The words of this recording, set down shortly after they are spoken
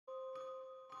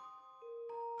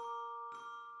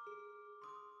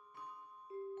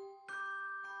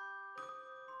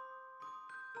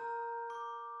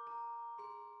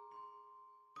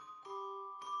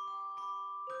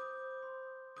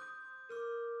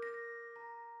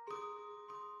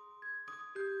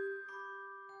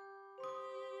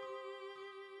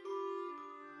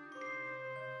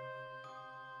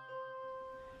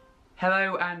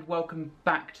Hello and welcome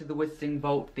back to the Wizarding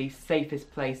Vault, the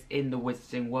safest place in the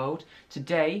Wizarding world.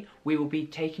 Today we will be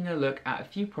taking a look at a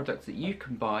few products that you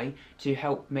can buy to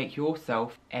help make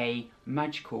yourself a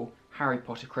magical Harry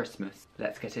Potter Christmas.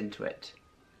 Let's get into it.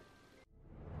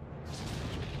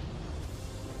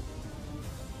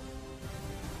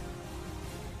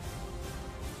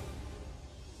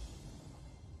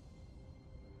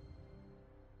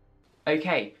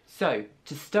 Okay, so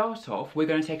to start off, we're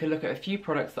going to take a look at a few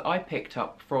products that I picked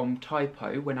up from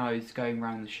Typo when I was going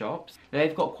around the shops.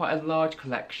 They've got quite a large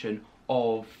collection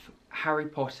of Harry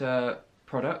Potter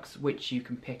products which you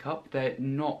can pick up. They're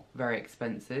not very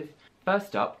expensive.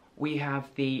 First up, we have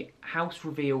the House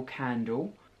Reveal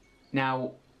Candle.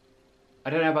 Now, I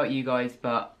don't know about you guys,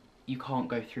 but you can't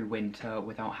go through winter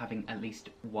without having at least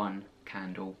one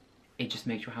candle. It just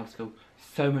makes your house feel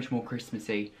so much more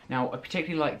Christmassy. Now, I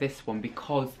particularly like this one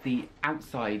because the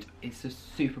outside is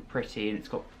just super pretty and it's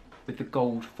got with the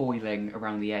gold foiling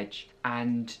around the edge,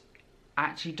 and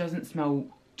actually doesn't smell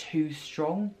too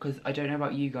strong, because I don't know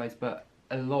about you guys, but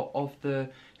a lot of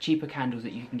the cheaper candles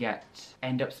that you can get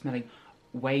end up smelling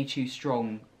way too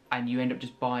strong, and you end up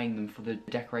just buying them for the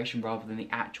decoration rather than the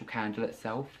actual candle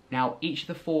itself. Now, each of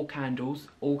the 4 candles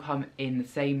all come in the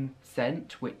same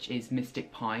scent, which is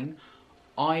Mystic Pine.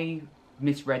 I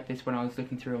misread this when I was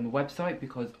looking through on the website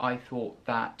because I thought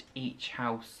that each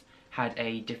house had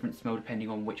a different smell depending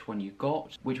on which one you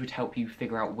got, which would help you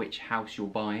figure out which house you're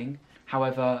buying.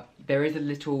 However, there is a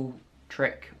little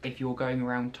trick if you're going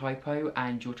around Typo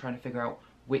and you're trying to figure out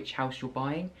which house you're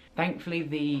buying. Thankfully,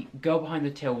 the girl behind the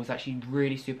till was actually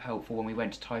really super helpful when we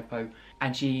went to Typo,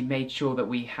 and she made sure that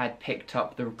we had picked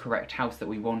up the correct house that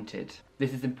we wanted.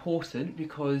 This is important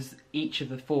because each of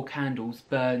the 4 candles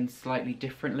burn slightly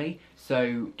differently,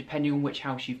 so depending on which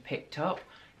house you've picked up,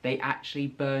 they actually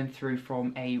burn through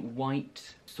from a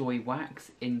white soy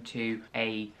wax into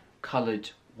a coloured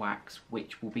wax,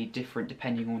 which will be different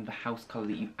depending on the house colour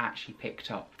that you've actually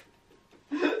picked up.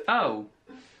 Oh!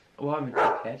 Well, I'm a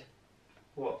dickhead.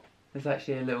 What? There's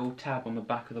actually a little tab on the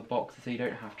back of the box so you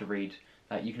don't have to read.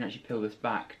 You can actually peel this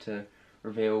back to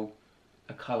reveal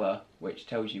a colour which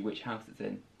tells you which house it's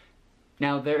in.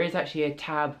 Now, there is actually a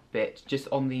tab bit just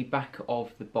on the back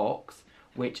of the box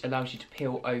which allows you to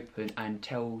peel open and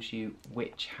tells you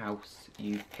which house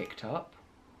you've picked up.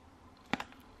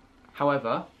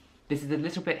 However, this is a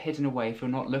little bit hidden away if you're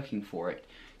not looking for it.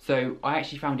 So I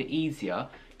actually found it easier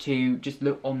to just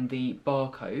look on the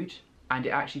barcode, and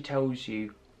it actually tells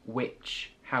you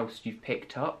which house you've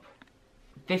picked up.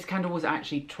 This candle was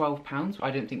actually £12.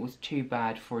 I don't think it was too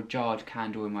bad for a jarred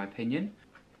candle in my opinion.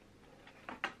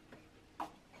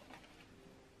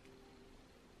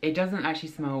 It doesn't actually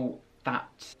smell that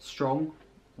strong,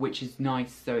 which is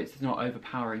nice, so it's not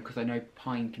overpowering, because I know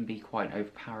pine can be quite an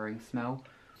overpowering smell.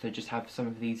 So just have some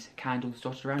of these candles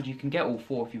dotted around. You can get all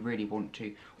 4 if you really want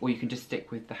to, or you can just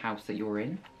stick with the house that you're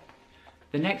in.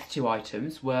 The next 2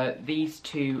 items were these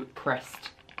 2 crest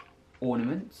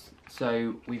ornaments.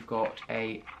 So we've got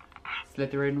a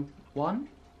Slytherin one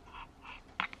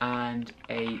and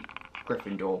a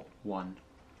Gryffindor one.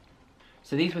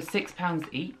 So these were £6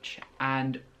 each,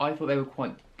 and I thought they were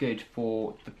quite good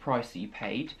for the price that you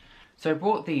paid. So I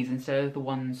brought these instead of the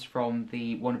ones from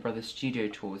the Warner Brothers Studio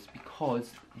Tours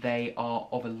because they are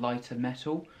of a lighter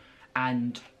metal,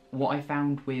 and what I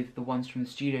found with the ones from the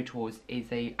Studio Tours is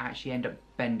they actually end up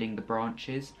bending the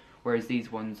branches, whereas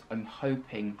these ones I'm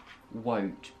hoping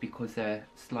won't because they're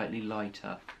slightly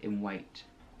lighter in weight.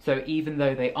 So even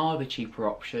though they are the cheaper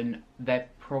option, they're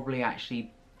probably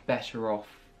actually better off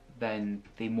than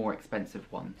the more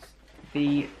expensive ones.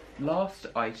 The last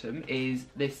item is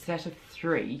this set of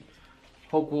 3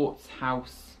 Hogwarts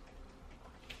House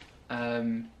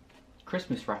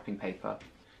Christmas wrapping paper.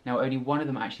 Now, only one of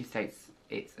them actually states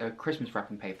it's a Christmas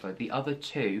wrapping paper. The other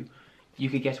 2 you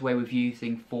could get away with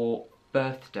using for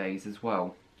birthdays as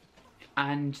well.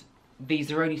 And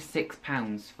these are only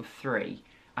 £6 for 3.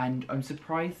 And I'm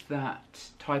surprised that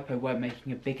Typo weren't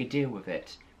making a bigger deal with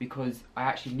it, because I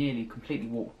actually nearly completely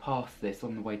walked past this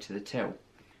on the way to the till.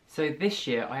 So this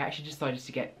year I actually decided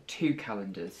to get 2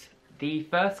 calendars. The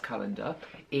first calendar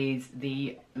is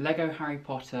the Lego Harry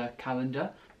Potter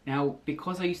calendar. Now,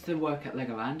 because I used to work at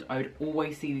Legoland, I would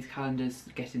always see these calendars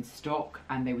get in stock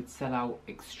and they would sell out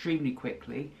extremely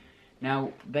quickly.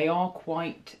 Now, they are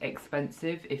quite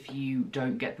expensive if you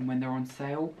don't get them when they're on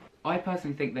sale. I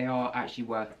personally think they are actually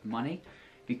worth the money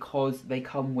because they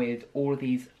come with all of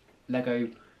these Lego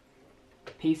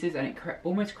pieces, and it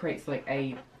almost creates like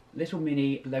a little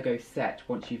mini Lego set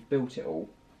once you've built it all.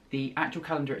 The actual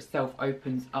calendar itself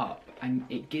opens up and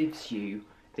it gives you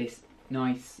this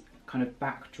nice kind of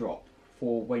backdrop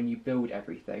for when you build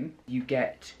everything. You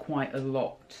get quite a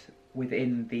lot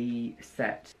within the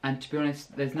set, and to be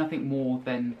honest, there's nothing more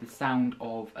than the sound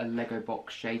of a Lego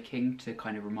box shaking to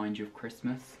kind of remind you of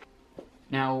Christmas.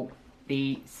 Now,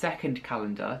 the second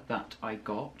calendar that I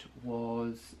got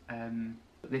was,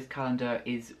 this calendar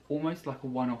is almost like a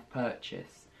one-off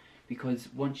purchase, because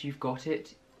once you've got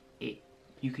it,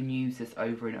 you can use this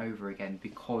over and over again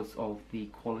because of the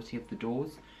quality of the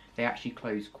doors. They actually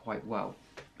close quite well.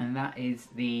 And that is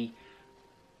the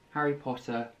Harry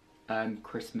Potter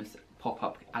Christmas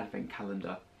pop-up advent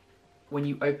calendar. When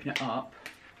you open it up,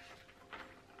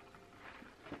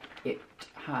 it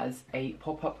has a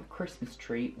pop-up Christmas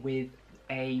tree with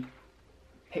a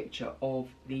picture of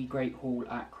the Great Hall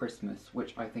at Christmas,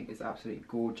 which I think is absolutely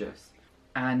gorgeous.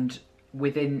 And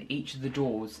within each of the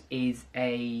doors is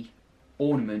a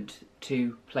ornament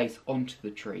to place onto the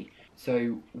tree.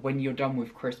 So when you're done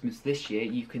with Christmas this year,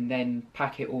 you can then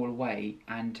pack it all away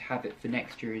and have it for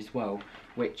next year as well,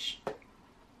 which,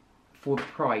 for the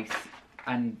price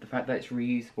and the fact that it's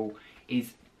reusable,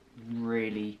 is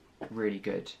really, really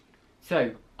good.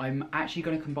 So I'm actually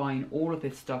going to combine all of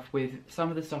this stuff with some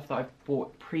of the stuff that I've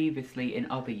bought previously in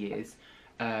other years.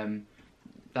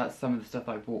 That's some of the stuff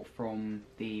I bought from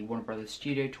the Warner Brothers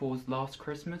Studio Tours last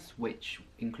Christmas, which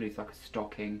includes like a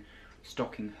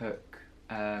stocking hook,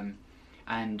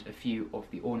 and a few of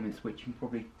the ornaments, which you can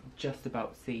probably just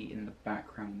about see in the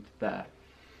background there.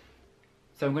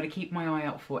 So I'm going to keep my eye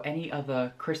out for any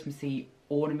other Christmassy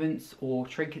ornaments or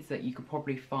trinkets that you could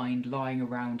probably find lying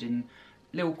around in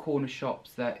little corner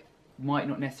shops that might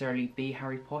not necessarily be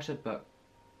Harry Potter, but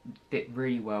fit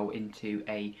really well into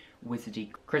a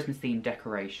wizardy Christmas themed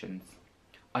decorations.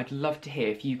 I'd love to hear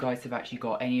if you guys have actually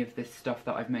got any of this stuff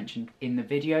that I've mentioned in the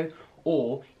video,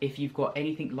 or if you've got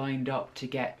anything lined up to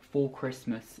get for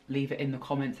Christmas. Leave it in the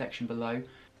comment section below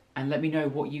and let me know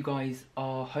what you guys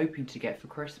are hoping to get for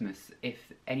Christmas, if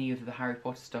any of the Harry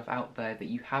Potter stuff out there that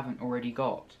you haven't already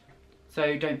got.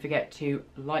 So don't forget to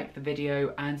like the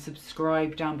video and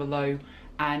subscribe down below,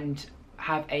 and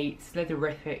have a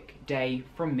Slitherific day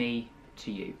from me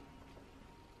to you.